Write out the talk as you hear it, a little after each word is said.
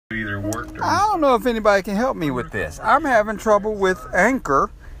don't know if anybody can help me with this. I'm having trouble with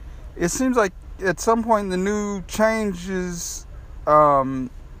Anchor. It seems like at some point the new changes, I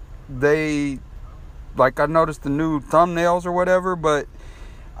noticed the new thumbnails or whatever, but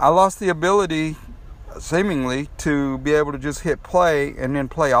I lost the ability, seemingly, to be able to just hit play and then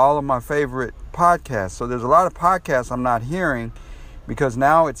play all of my favorite podcasts. So there's a lot of podcasts I'm not hearing because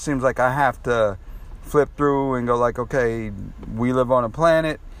now it seems like I have to flip through and go like, okay, We Live on a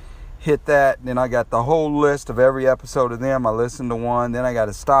Planet, hit that, then I got the whole list of every episode of them. I listen to one, then I got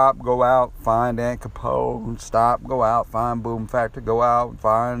to stop, go out, find Aunt Capone, stop, go out, find Boom Factor, go out,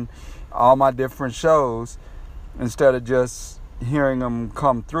 find all my different shows instead of just hearing them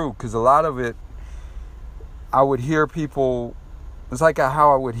come through. Because a lot of it, I would hear people, it's like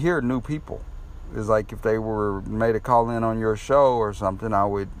how I would hear new people. It's like if they were made a call in on your show or something, I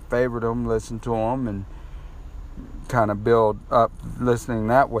would favorite them, listen to them, and kind of build up listening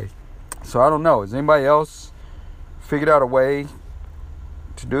that way. So I don't know. Has anybody else figured out a way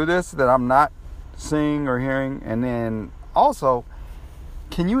to do this that I'm not seeing or hearing? And then also,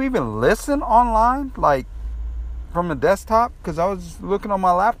 can you even listen online, like from the desktop? Because I was looking on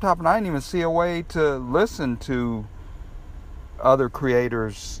my laptop and I didn't even see a way to listen to other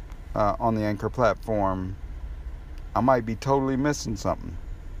creators on the Anchor platform. I might be totally missing something.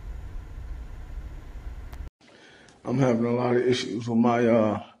 I'm having a lot of issues with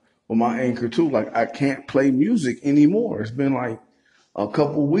my Anchor too. Like I can't play music anymore. It's been like a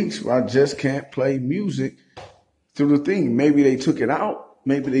couple weeks where I just can't play music through the thing. Maybe they took it out,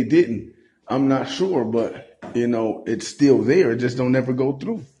 maybe they didn't. I'm not sure, but it's still there. It just don't ever go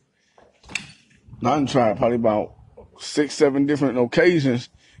through. Now I've tried probably about 6-7 different occasions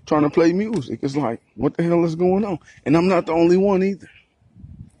trying to play music. It's like, what the hell is going on? And I'm not the only one either.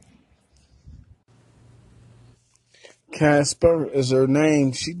 Casper is her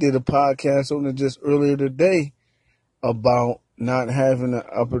name. She did a podcast on it just earlier today about not having the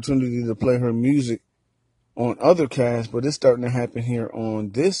opportunity to play her music on other casts, but it's starting to happen here on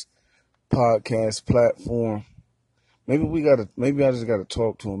this podcast platform. Maybe I just gotta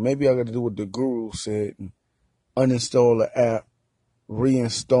talk to him. Maybe I gotta do what the guru said and uninstall the app,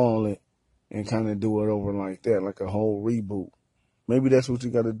 reinstall it, and kind of do it over like that, like a whole reboot. Maybe that's what you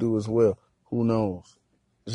gotta do as well. Who knows?